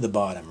to the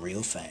bottom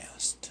real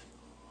fast.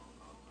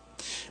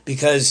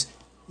 Because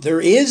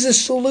there is a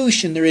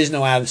solution. There is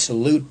no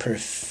absolute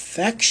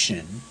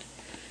perfection,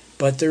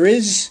 but there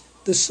is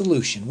the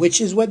solution,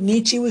 which is what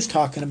Nietzsche was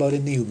talking about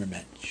in the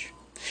Übermensch.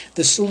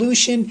 The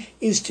solution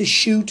is to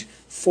shoot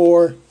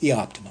for the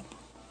optimum.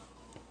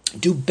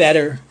 Do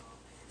better,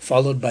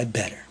 followed by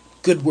better.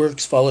 Good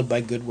works followed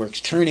by good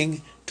works,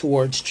 turning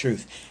towards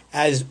truth.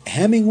 As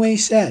Hemingway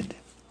said,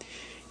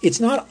 it's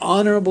not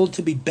honorable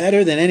to be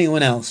better than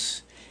anyone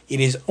else. It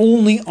is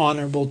only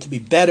honorable to be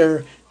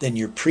better than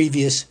your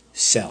previous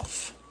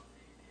self.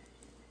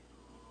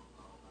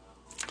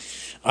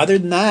 Other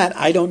than that,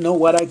 I don't know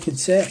what I could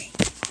say.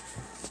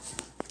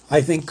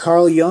 I think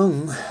Carl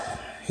Jung,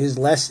 his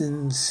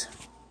lessons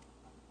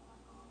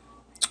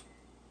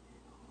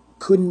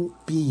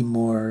couldn't be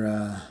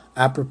more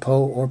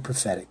apropos or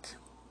prophetic.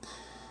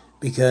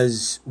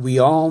 Because we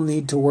all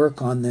need to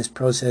work on this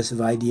process of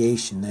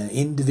ideation, the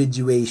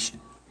individuation.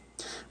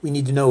 We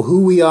need to know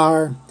who we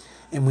are,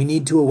 and we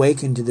need to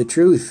awaken to the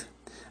truth.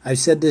 I've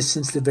said this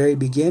since the very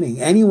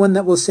beginning. Anyone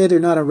that will say they're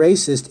not a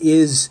racist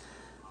is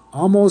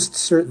almost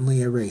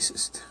certainly a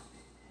racist.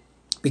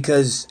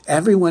 Because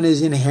everyone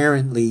is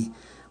inherently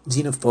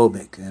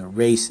xenophobic,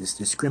 racist,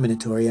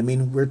 discriminatory. I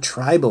mean, we're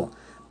tribal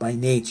by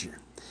nature.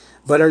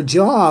 But our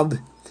job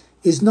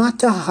is not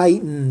to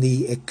heighten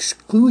the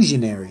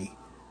exclusionary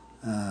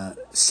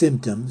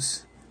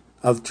symptoms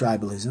of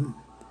tribalism,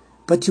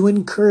 but to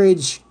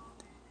encourage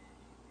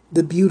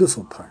the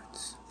beautiful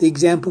parts. The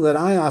example that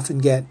I often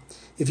get,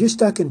 if you're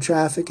stuck in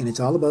traffic and it's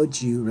all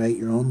about you, right,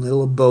 your own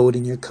little abode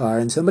in your car,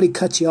 and somebody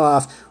cuts you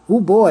off, oh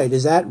boy,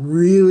 does that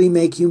really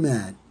make you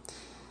mad.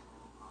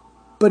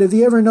 But have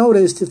you ever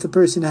noticed if the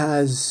person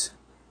has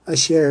a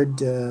shared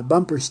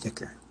bumper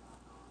sticker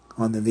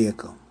on the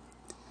vehicle?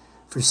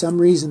 For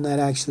some reason that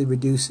actually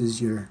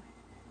reduces your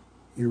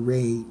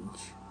rage.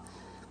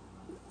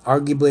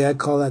 Arguably, I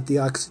call that the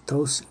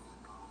oxytocin,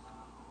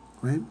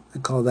 right? I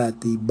call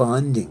that the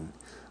bonding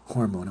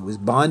hormone. It was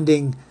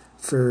bonding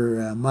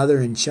for mother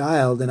and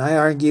child, and I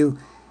argue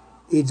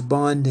it's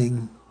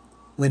bonding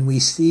when we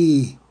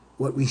see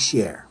what we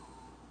share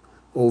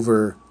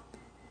over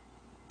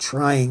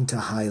trying to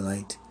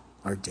highlight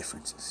our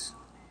differences.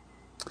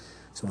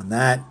 So on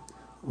that,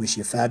 I wish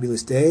you a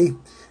fabulous day,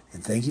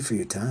 and thank you for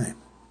your time.